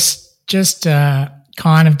 is just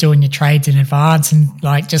kind of doing your trades in advance and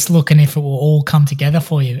just looking if it will all come together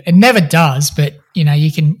for you. It never does, but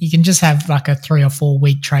you can just have like a 3 or 4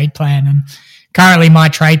 week trade plan. And currently my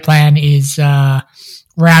trade plan is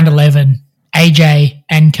round 11, AJ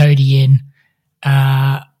and Cody in,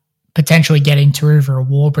 potentially getting Taruva or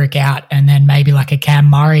Warbrick out, and then maybe like a Cam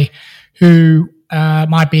Murray who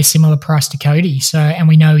might be a similar price to Cody. So, and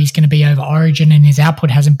we know he's going to be over Origin and his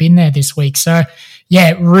output hasn't been there this week. So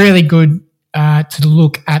yeah, really good to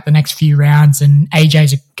look at the next few rounds, and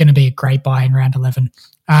AJ's going to be a great buy in round 11.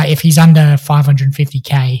 If he's under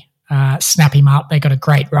 550K, snap him up. They got a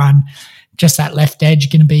great run. Just that left edge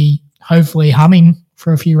going to be hopefully humming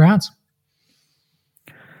for a few rounds.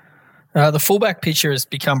 The fullback picture has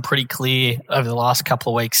become pretty clear over the last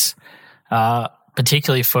couple of weeks,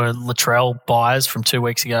 particularly for Latrell buyers from 2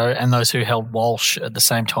 weeks ago and those who held Walsh at the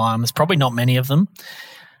same time. There's probably not many of them.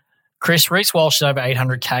 Chris, Reece Walsh is over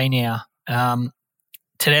 800K now.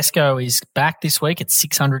 Tedesco is back this week at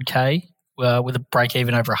 600K with a break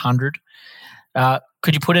even over 100.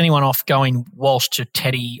 Could you put anyone off going Walsh to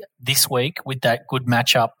Teddy this week with that good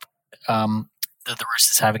matchup that the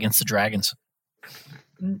Roosters have against the Dragons?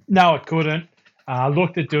 No, it couldn't. I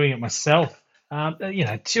looked at doing it myself.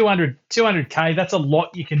 200K, that's a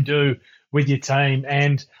lot you can do with your team.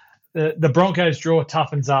 And the Broncos draw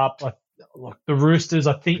toughens up. Look, the Roosters,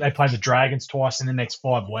 I think they play the Dragons twice in the next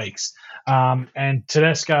 5 weeks. And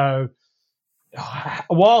Tedesco,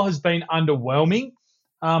 while has been underwhelming,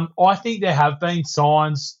 I think there have been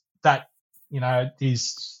signs that,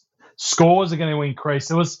 his scores are going to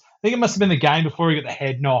increase. I think it must have been the game before he got the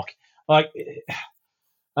head knock.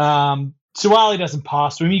 Suwali doesn't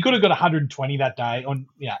pass to him. He could have got 120 that day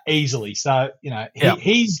easily. So,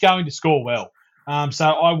 he's going to score well. So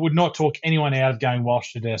I would not talk anyone out of going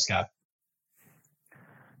Walsh to Tedesco.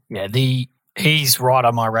 Yeah, he's right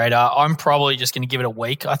on my radar. I'm probably just going to give it a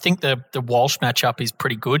week. I think the Walsh matchup is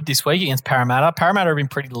pretty good this week against Parramatta. Parramatta have been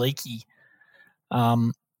pretty leaky.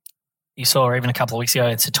 You saw even a couple of weeks ago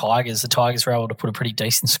against the Tigers. The Tigers were able to put a pretty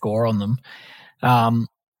decent score on them.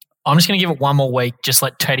 I'm just going to give it one more week, just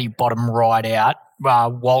let Teddy bottom right out.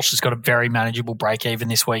 Walsh has got a very manageable break even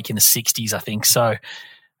this week in the 60s, I think. So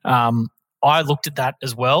I looked at that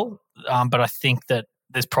as well, but I think that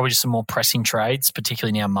there's probably just some more pressing trades,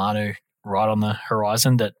 particularly now Manu right on the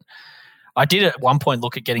horizon, that I did at one point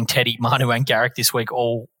look at getting Teddy, Manu and Garrick this week,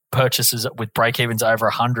 all purchases with break-evens over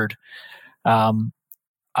 100. I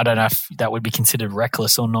don't know if that would be considered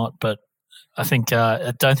reckless or not, but I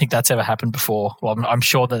don't think that's ever happened before. Well, I'm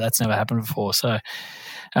sure that that's never happened before. So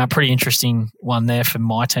pretty interesting one there for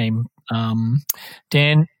my team.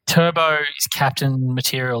 Dan, Turbo is captain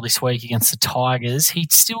material this week against the Tigers. He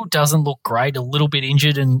still doesn't look great, a little bit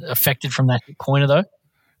injured and affected from that corner though.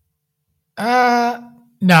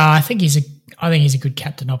 No, I think he's a good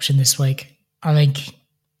captain option this week. I think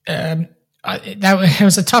it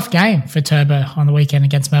was a tough game for Turbo on the weekend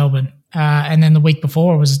against Melbourne, and then the week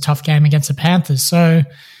before it was a tough game against the Panthers. So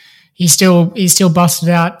he still busted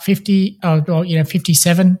out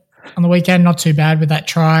 57 on the weekend. Not too bad with that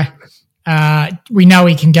try. We know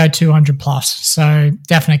he can go 200 plus, so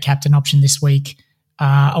definite captain option this week.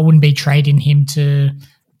 I wouldn't be trading him to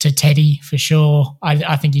Teddy for sure.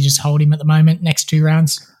 I think you just hold him at the moment. Next 2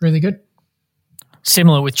 rounds, really good.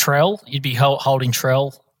 Similar with Trell, you'd be holding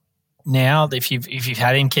Trell now. If you've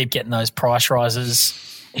had him, keep getting those price rises.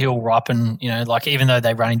 He'll ripen. Even though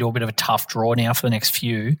they run into a bit of a tough draw now for the next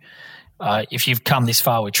few, if you've come this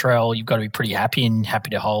far with Trell, you've got to be pretty happy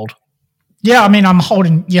to hold. Yeah, I mean,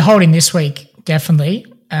 you're holding this week, definitely.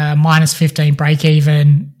 Minus 15 break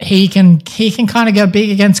even. He can kind of go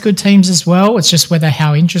big against good teams as well. It's just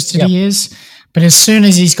how interested he is. But as soon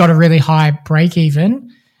as he's got a really high break even,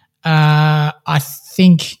 I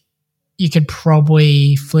think you could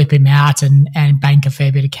probably flip him out and bank a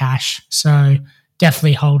fair bit of cash. So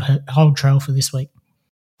definitely hold Trell for this week.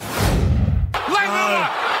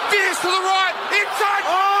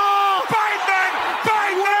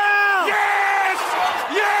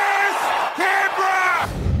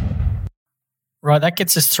 Right, that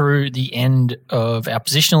gets us through the end of our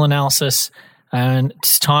positional analysis, and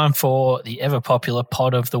it's time for the ever-popular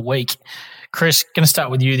pod of the week. Chris, going to start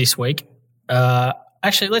with you this week.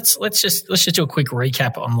 Actually, let's just do a quick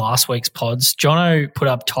recap on last week's pods. Jono put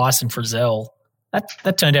up Tyson Frizzell.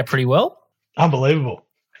 That turned out pretty well. Unbelievable.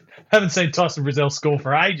 Haven't seen Tyson Frizzell score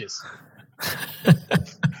for ages.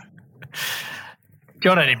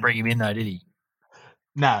 Jono didn't bring him in though, did he?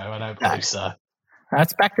 No, I don't believe so.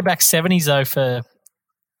 That's back-to-back 70s though for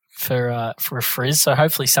Frizz, so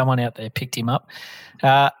hopefully someone out there picked him up.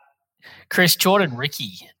 Chris, Jordan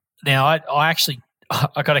Ricky. Now, I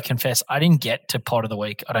got to confess, I didn't get to pod of the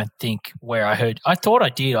week, I don't think, where I heard. I thought I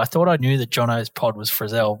did. I thought I knew that Jono's pod was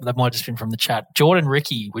Frizzell. That might have just been from the chat. Jordan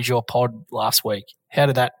Ricky was your pod last week. How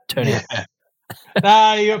did that turn out?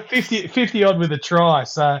 No, you got 50 odd with a try,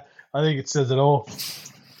 so I think it says it all.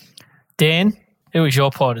 Dan, who was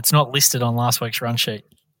your pod? It's not listed on last week's run sheet.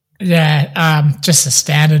 Yeah, just a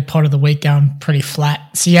standard pod of the week going pretty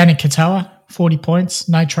flat. Sione Katoa, 40 points,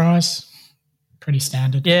 no tries. Pretty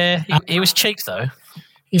standard. Yeah, he was cheap though.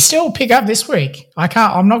 You still pick up this week.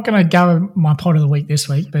 I'm not going to go my pod of the week this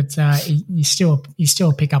week, but you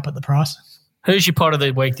still pick up at the price. Who's your pod of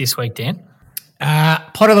the week this week, Dan?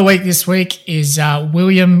 Pod of the week this week is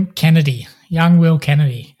William Kennedy, young Will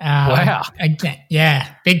Kennedy. Wow. Again,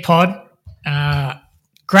 yeah, big pod.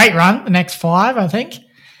 Great run, the next 5, I think,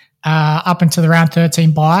 up into the round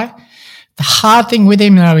 13 bye. The hard thing with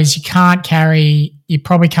him, though, is you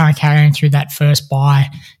probably can't carry him through that first bye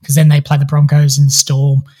because then they play the Broncos and the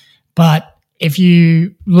Storm. But if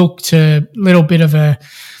you look to a little bit of a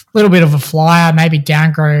flyer, maybe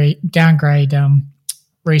downgrade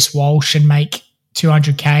Reece Walsh and make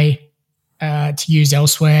 200K to use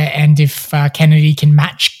elsewhere, and if Kennedy can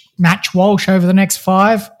match Walsh over the next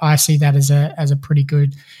 5, I see that as a pretty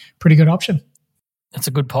good option. That's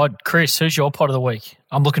a good pod. Chris, who's your pod of the week?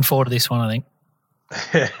 I'm looking forward to this one, I think.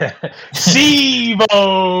 Sivo!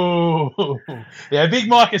 Yeah, big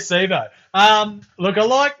Micah Sivo. Look,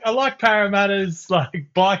 I like Parramatta's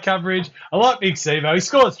buy coverage. I like Big Sivo. He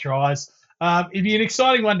scores tries. It'd be an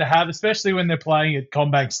exciting one to have, especially when they're playing at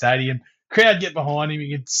CommBank Stadium. Crowd get behind him.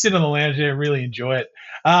 You can sit on the lounge there and really enjoy it.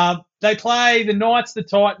 They play the Knights, the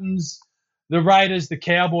Titans, the Raiders, the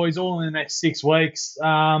Cowboys, all in the next 6 weeks.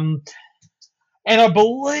 And I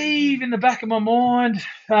believe in the back of my mind,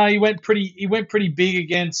 he went pretty big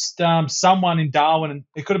against someone in Darwin, and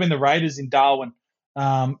it could have been the Raiders in Darwin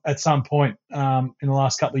at some point in the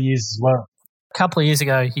last couple of years as well. A couple of years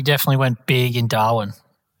ago, he definitely went big in Darwin.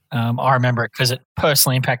 I remember it because it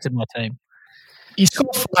personally impacted my team. He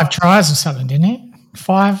scored 5 tries or something, didn't he?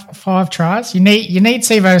 Five tries. You need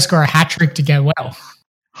Sivo to score a hat trick to go well.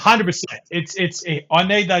 100%. I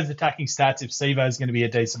need those attacking stats if Sivo is going to be a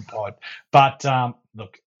decent pod. But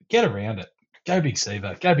look, get around it. Go big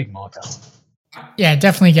Sivo. Go big Micah. Yeah,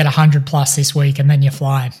 definitely get 100 plus this week, and then you're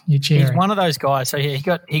flying. You're cheering. He's one of those guys. So yeah,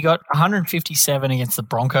 he got 157 against the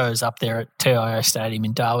Broncos up there at TIO Stadium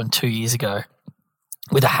in Darwin 2 years ago,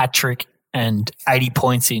 with a hat trick and 80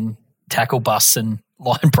 points in tackle busts and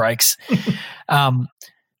line breaks.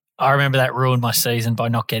 I remember that ruined my season by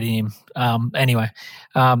not getting him. Anyway,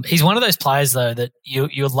 he's one of those players, though, that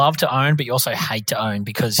you love to own, but you also hate to own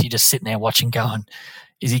because you're just sitting there watching going,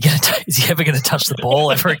 is he ever going to touch the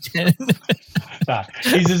ball ever again? No,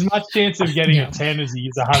 he's as much chance of getting a 10 as he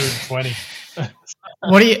is 120.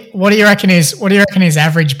 What do you reckon his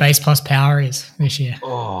average base plus power is this year?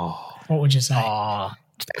 Oh. What would you say?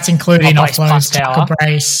 That's including base plus offloads, power. tackle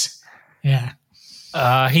brace. Yeah.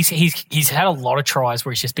 He's had a lot of tries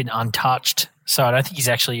where he's just been untouched. So I don't think he's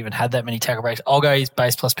actually even had that many tackle breaks. I'll go his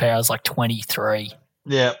base plus power is like 23.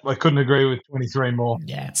 Yeah, I couldn't agree with 23 more.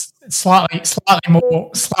 Yeah, it's slightly more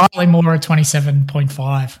at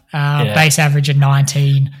 27.5. Base average at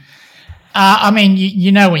 19. I mean,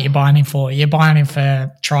 you know what you're buying him for. You're buying him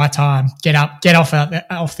for try time. Get off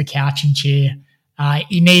the couch and cheer.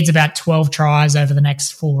 He needs about 12 tries over the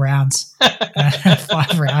next 4 rounds,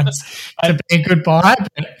 5 rounds to be a good buy.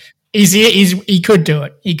 But he could do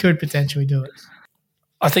it. He could potentially do it.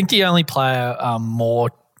 I think the only player more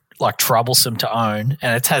like troublesome to own,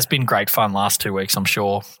 and it has been great fun last 2 weeks, I'm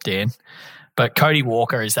sure, Dan. But Cody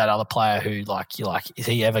Walker is that other player who, is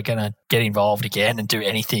he ever going to get involved again and do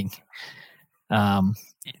anything? They're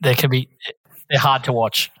hard to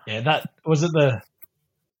watch. Yeah, that was it. The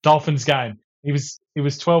Dolphins game. He was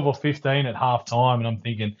 12 or 15 at half time, and I'm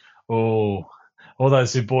thinking, all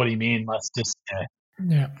those who bought him in must just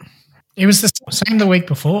yeah. It was the same the week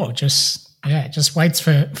before. Just waits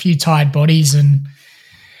for a few tired bodies and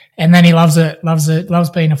then he loves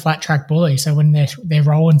being a flat track bully. So when they're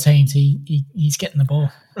rolling teams, he's getting the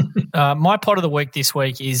ball. My pot of the week this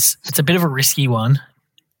week it's a bit of a risky one,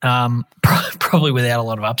 probably without a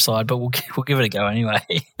lot of upside, but we'll give it a go anyway.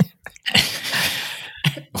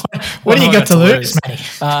 What do you got to lose, mate?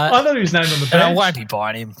 I thought he was named on the bench. I won't be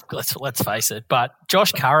buying him. Let's face it. But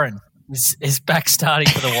Josh Curran is back starting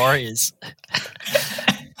for the Warriors.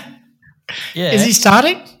 Yeah, is he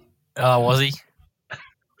starting? Oh, was he?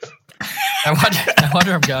 I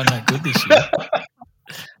wonder I'm going no good this year.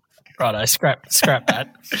 Righto, scrap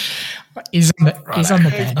that. He's on the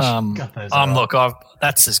bench. Look,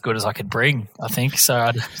 that's as good as I could bring, I think.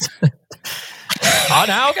 So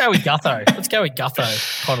I'll go with Gutho. Let's go with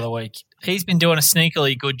Gutho, pot of the week. He's been doing a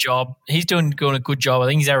sneakily good job. He's doing a good job. I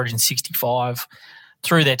think he's averaging 65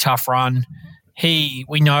 through their tough run. We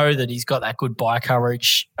know that he's got that good buy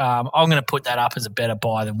coverage. I'm going to put that up as a better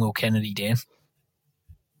buy than Will Kennedy, Dan.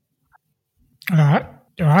 All right.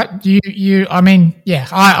 I mean, yeah,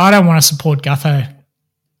 I don't want to support Gutho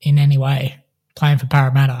in any way playing for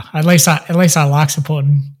Parramatta. At least I like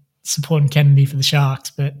supporting Kennedy for the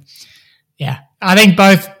Sharks. But yeah, I think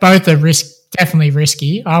both are definitely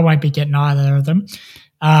risky. I won't be getting either of them.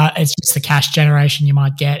 It's just the cash generation you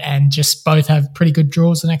might get, and just both have pretty good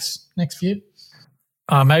draws the next few.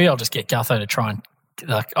 Maybe I'll just get Gutho to try and.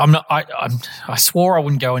 I swore I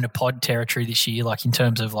wouldn't go into pod territory this year, like in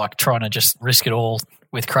terms of like trying to just risk it all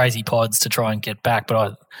with crazy pods to try and get back.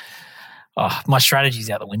 But my strategy's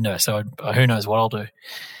out the window, so who knows what I'll do.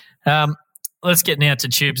 Let's get now to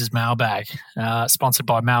Tubes' mailbag, sponsored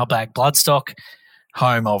by Mailbag Bloodstock,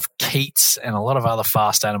 home of Keats and a lot of other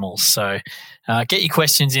fast animals. So get your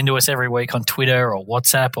questions into us every week on Twitter or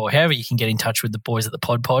WhatsApp or however you can get in touch with the boys at the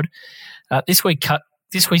Pod.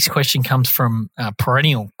 This week's question comes from a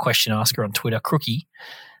perennial question asker on Twitter, Crookie.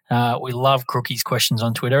 We love Crookie's questions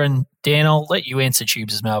on Twitter. And Dan, I'll let you answer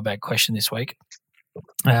Tubes' mailbag question this week.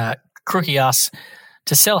 Crookie asks,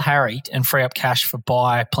 to sell Harry and free up cash for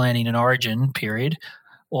buy planning an origin period,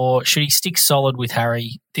 or should he stick solid with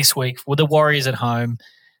Harry this week with the Warriors at home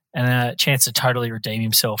and a chance to totally redeem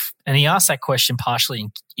himself? And he asked that question partially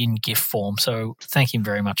in GIF form, so thank him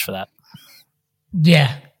very much for that.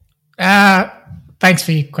 Yeah. Thanks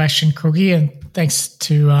for your question, Crookie, and thanks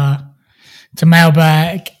to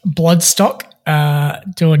Mailbag Bloodstock,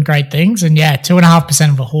 doing great things. And yeah,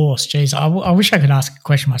 2.5% of a horse. Jeez, I wish I could ask a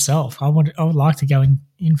question myself. I would like to go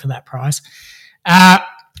in for that price. I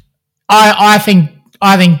think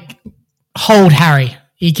hold Harry.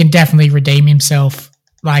 He can definitely redeem himself.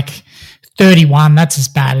 Like 31, that's as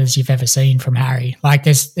bad as you've ever seen from Harry. Like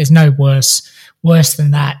there's no worse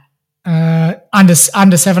than that. Under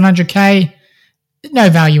 700K.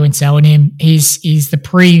 No value in selling him. He's the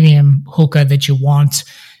premium hooker that you want.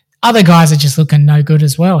 Other guys are just looking no good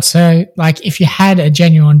as well. So, like, if you had a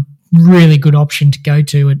genuine, really good option to go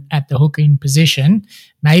to at the hooking position,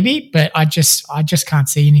 maybe. But I just can't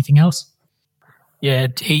see anything else. Yeah,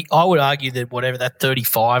 I would argue that whatever that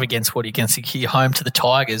 35 against home to the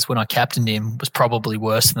Tigers when I captained him was probably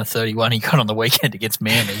worse than the 31 he got on the weekend against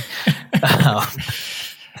Miami.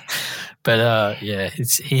 But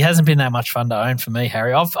he hasn't been that much fun to own for me,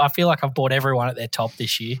 Harry. I feel like I've bought everyone at their top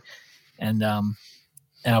this year, and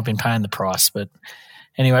I've been paying the price. But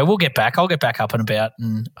anyway, we'll get back. I'll get back up and about,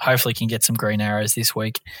 and hopefully can get some green arrows this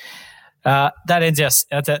week. That ends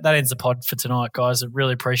the pod for tonight, guys. I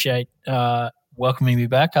really appreciate welcoming me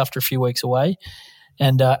back after a few weeks away.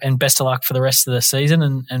 and best of luck for the rest of the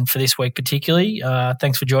season and for this week particularly.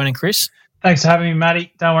 Thanks for joining, Chris. Thanks for having me,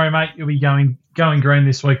 Matty. Don't worry, mate. You'll be going green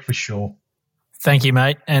this week for sure. Thank you,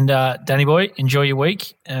 mate. And Danny boy, enjoy your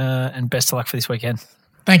week and best of luck for this weekend.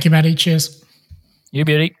 Thank you, Matty. Cheers. You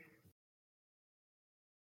beauty.